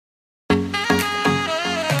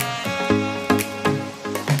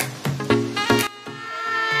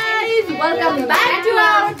welcome back to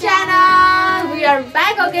our channel. We are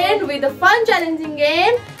back again with a fun challenging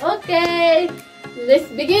game. Okay, let's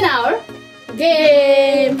begin our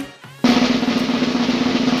game.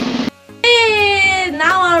 Hey,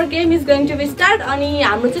 now our game is going to be start. अनि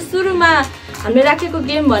हाम्रो चाहिँ सुरुमा हामीले राखेको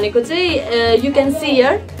game भनेको चाहिँ you can see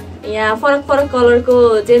here यहाँ फरक फरक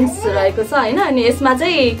कलरको जेम्स रहेको छ हैन अनि यसमा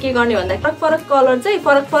चाहिँ के गर्ने भन्दा फरक फरक कलर चाहिँ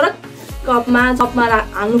फरक फरक कपमा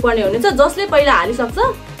हाल्नु पर्ने हुनेछ जसले पहिला हालि सक्छ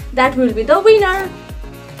that will be the winner.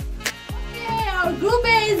 Okay, our group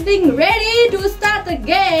A is being ready to start the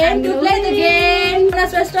game, to play the game.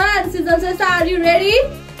 Shrestha and Srijalshrestha, are you ready?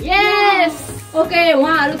 Yes. Okay,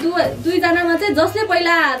 उहाँहरु दुई जनामा चाहिँ जसले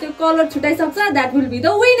पहिला त्यो कलर छुटाइ सक्छ that will be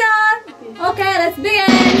the winner. Okay, let's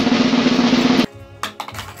begin.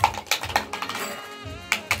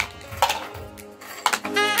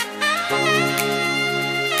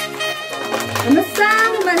 हाम्रो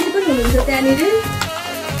सानो मान्छे पनि हुनुहुन्छ त्यहाँनिर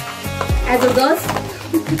as a ghost.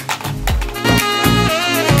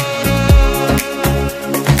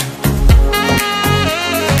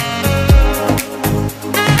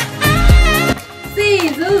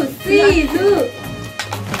 Sizu.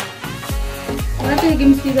 मलाई त्यो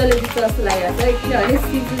गेम सिजले जस्तो लागिरहेको छ किनभने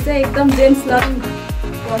सिजु चाहिँ एकदम जेम्स लभिङ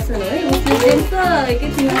पर्सन हो है उसले जेम्स त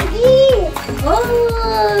एकैछिन ओ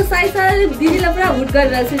साइसा दिदीलाई पुरा हुट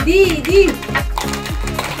गरिरहेछ दिदी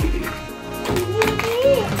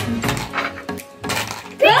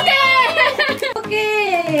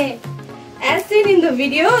Okay, as seen in the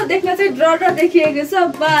video, देख्न चाहिँ ड्र देखिएको छ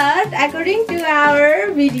but according to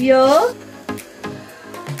our video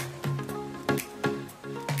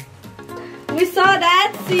we saw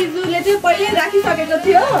that Sizu ले चाहिँ पहिले राखिसकेको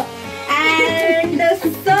थियो and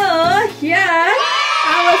so here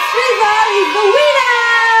our Srizal is the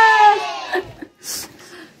winner.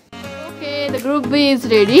 Okay, the group B is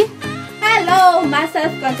ready. Hello,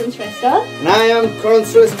 myself Kanchan Shrestha. And I am Karan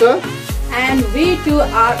Shrestha. And we two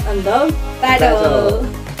are on the battle.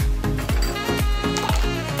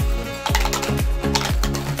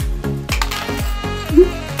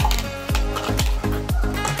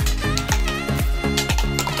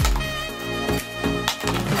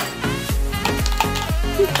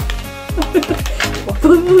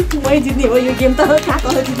 Why didn't you game to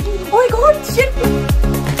tackle it? Oh my god, shit!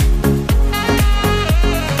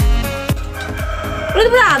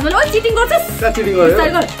 What cheating got us? Cheating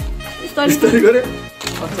got us. Story गरे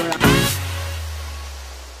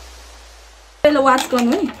पहिला watch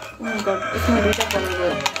गर्नु है oh my God यसमा दुईटा colour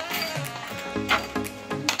गयो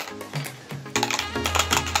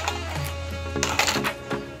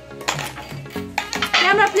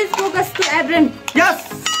Camera please focus to Adrian. Yes.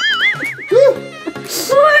 Oh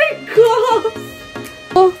my god.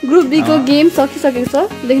 Group be को game सकिसकेको छ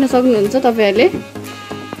देख्न सक्नुहुन्छ तपाईहरुले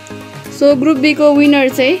सो ग्रुप बी को विनर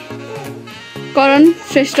चाहिँ करण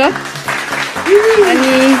श्रेष्ठ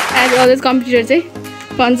अनि एज अलवेज कम्प्युटर चाहिँ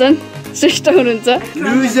कञ्चन श्रेष्ठ हुनुहुन्छ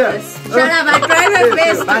loser shut up I try my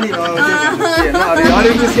best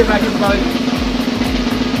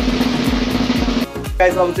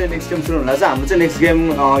guys अब चाहिँ नेक्स्ट गेम सुरु हुन लाग्छ हाम्रो चाहिँ नेक्स्ट गेम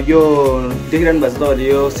यो देखिरहनु भएको छ तपाईहरुले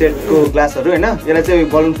यो सेटको ग्लासहरु हैन यसलाई चाहिँ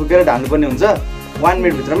बलुन फुकेर ढाल्नुपर्ने हुन्छ 1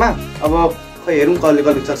 मिनेट भित्रमा अब खै हेरौँ कसले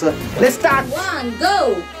कसले सक्छ let's start 1 go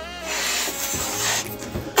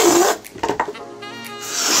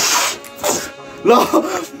Lo!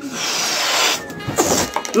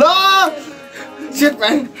 Shit,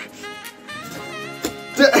 man!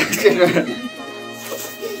 Shit, man!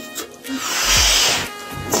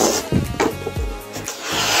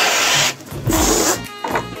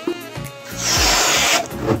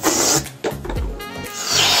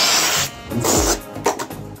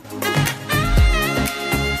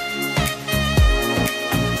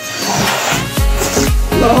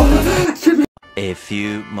 A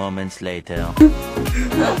few moments later.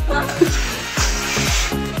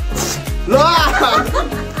 Lo!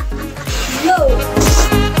 Yo!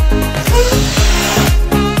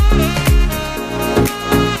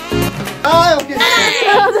 Ah, okay.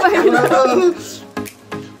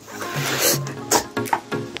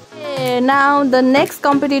 Now the next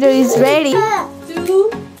competitor is ready. 2,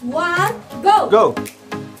 1, go! Go!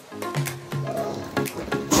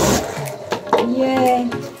 Yeah.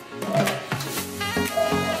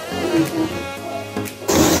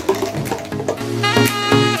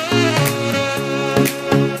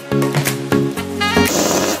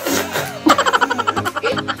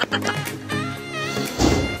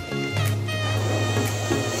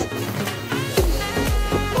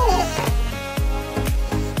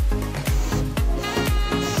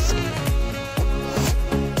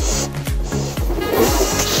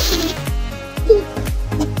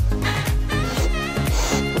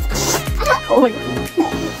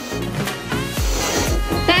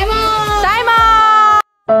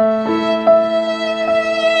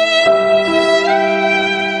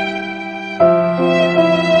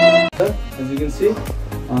 can see.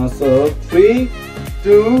 So 3,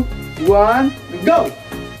 2, 1, go!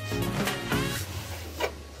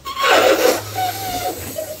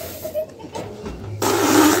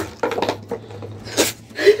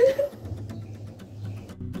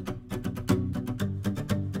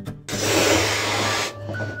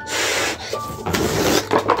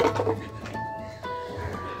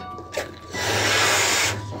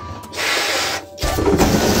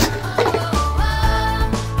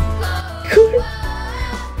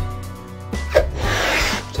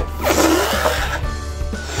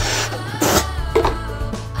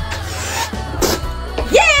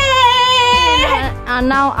 And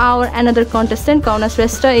now our another contestant, Karuna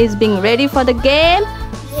Shrestha, is being ready for the game.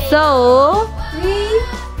 So 3,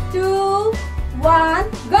 2, 1,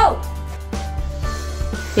 go!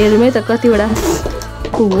 हेर्नु है त कतिवटा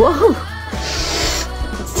wow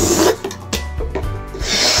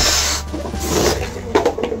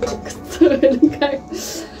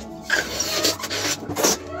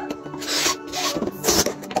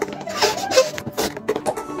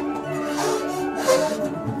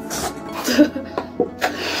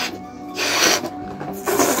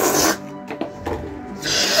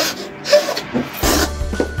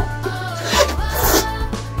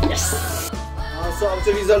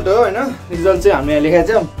result हो हैन result चाहिँ हामीले लेखेको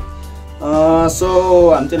छ सो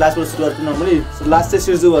हामी चाहिँ लास्टमा सुरुवात गर्नु नर्मली सो लास्ट चाहिँ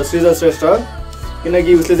सृजल श्रेष्ठ हो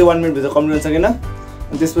किनकि उसले चाहिँ 1 मिनेट भित्र कम्प्लिट गर्न सकेन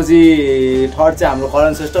अनि त्यसपछि थर्ड चाहिँ हाम्रो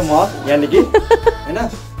करण श्रेष्ठ म यानी कि हैन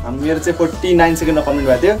मेरो चाहिँ 49 सेकेन्डमा कम्प्लिट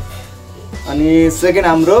भएको थियो अनि सेकेन्ड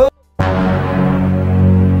हाम्रो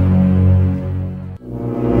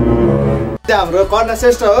कर्ण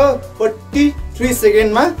श्रेष्ठ हो 43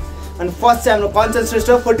 सेकेन्डमा and first time Kanchan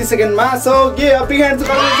Shrestha 42nd ma so give a big hand to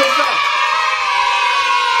Kanchan Shrestha.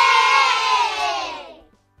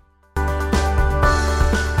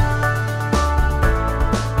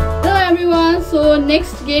 Hello everyone, so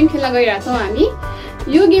next game खेल्न गइरहेको छौं हामी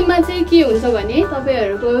यो गेममा चाहिँ के हुन्छ भने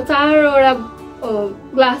तपाईहरुको चारवटा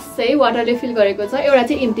ग्लास चाहिँ वाटरले फिल गरेको छ एउटा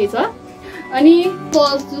चाहिँ एम्प्टी छ अनि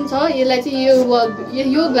बल्स जुन छ यसलाई चाहिँ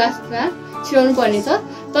यो ग्लासमा छिराउनु पर्ने छ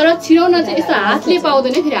तर छिराउन चाहिँ यस्तो हातले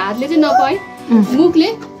पाउँदैन फेरि हातले चाहिँ नपाए मुखले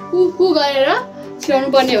कु गरेर छिराउनु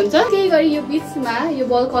पर्ने हुन्छ त्यही गरी यो बीचमा यो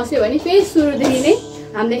बल खस्यो भने फेरि सुरुदेखि नै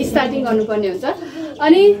हामीले स्टार्टिङ गर्नुपर्ने हुन्छ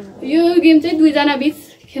अनि यो गेम चाहिँ दुई जना बीच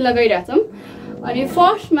खेल्न गइरहेको छौं अनि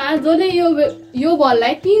फर्स्टमा जसले यो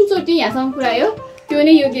बललाई 3 चोटी यहाँसम्म पुर्यायो त्यो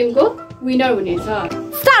नै यो गेमको विनर हुनेछ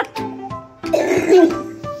स्टार्ट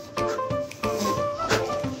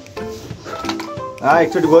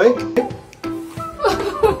एकचोटी गयो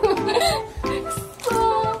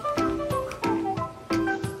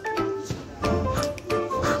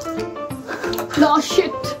No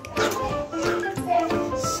shit.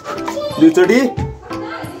 दुईचोटी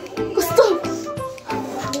कस्तो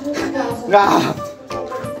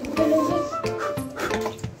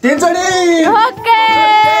तीनचोटी Okay.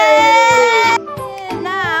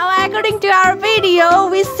 Now according to our video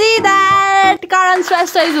we see that Karan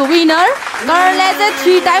Shrestha is a winner. Karanले चाहिँ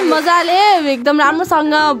 3 टाइम मजाले एकदम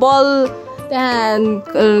राम्रोसँग बल त्यहाँ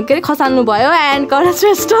के खसाल्नु भयो एन्ड Karan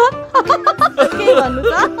Shrestha के भन्नु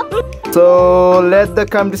त So let the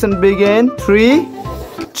competition begin. 3,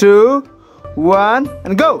 2, 1,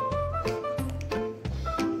 and go.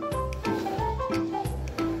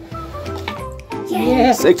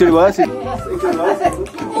 Yes. Actually, was it?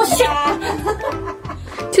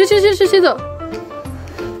 छिटो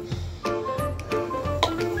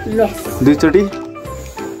दुईचोटी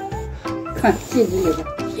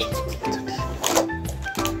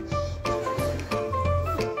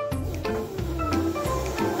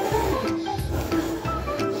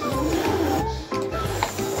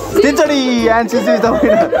तीनचोटी and she's the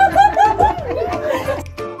winner.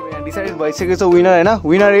 Decided भइसकेको छ winner हैन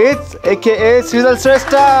winner is aka Srijal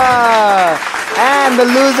Shrestha and the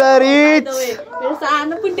loser is मेरो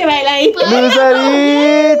सानो पुट्टे भाइलाई loser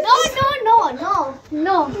is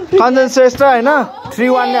No. Kanchan Shrestha हैन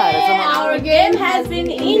 3-1 ले हारेछ Our game has been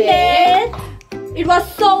ended. It was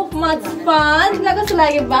so much fun. तिमीलाई कस्तो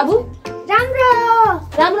लाग्यो बाबु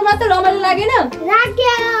राम्रो मात्र रमाइलो लागेन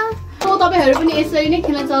So तपाईहरु पनि यसरी नै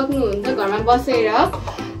खेल्न सक्नुहुन्छ घरमा बसेर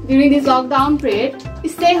during this lockdown period.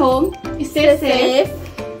 Stay home, stay safe.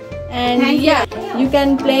 And yeah, you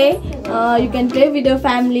can play with your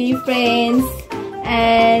family, friends,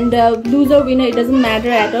 and loser winner, it doesn't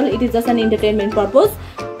matter at all. It is just an entertainment purpose.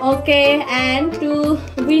 Okay, and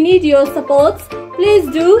we need your supports. Please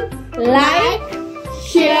do like,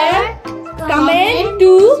 share, comment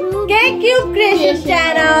to KCube Creation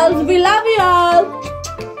channels. We love you all.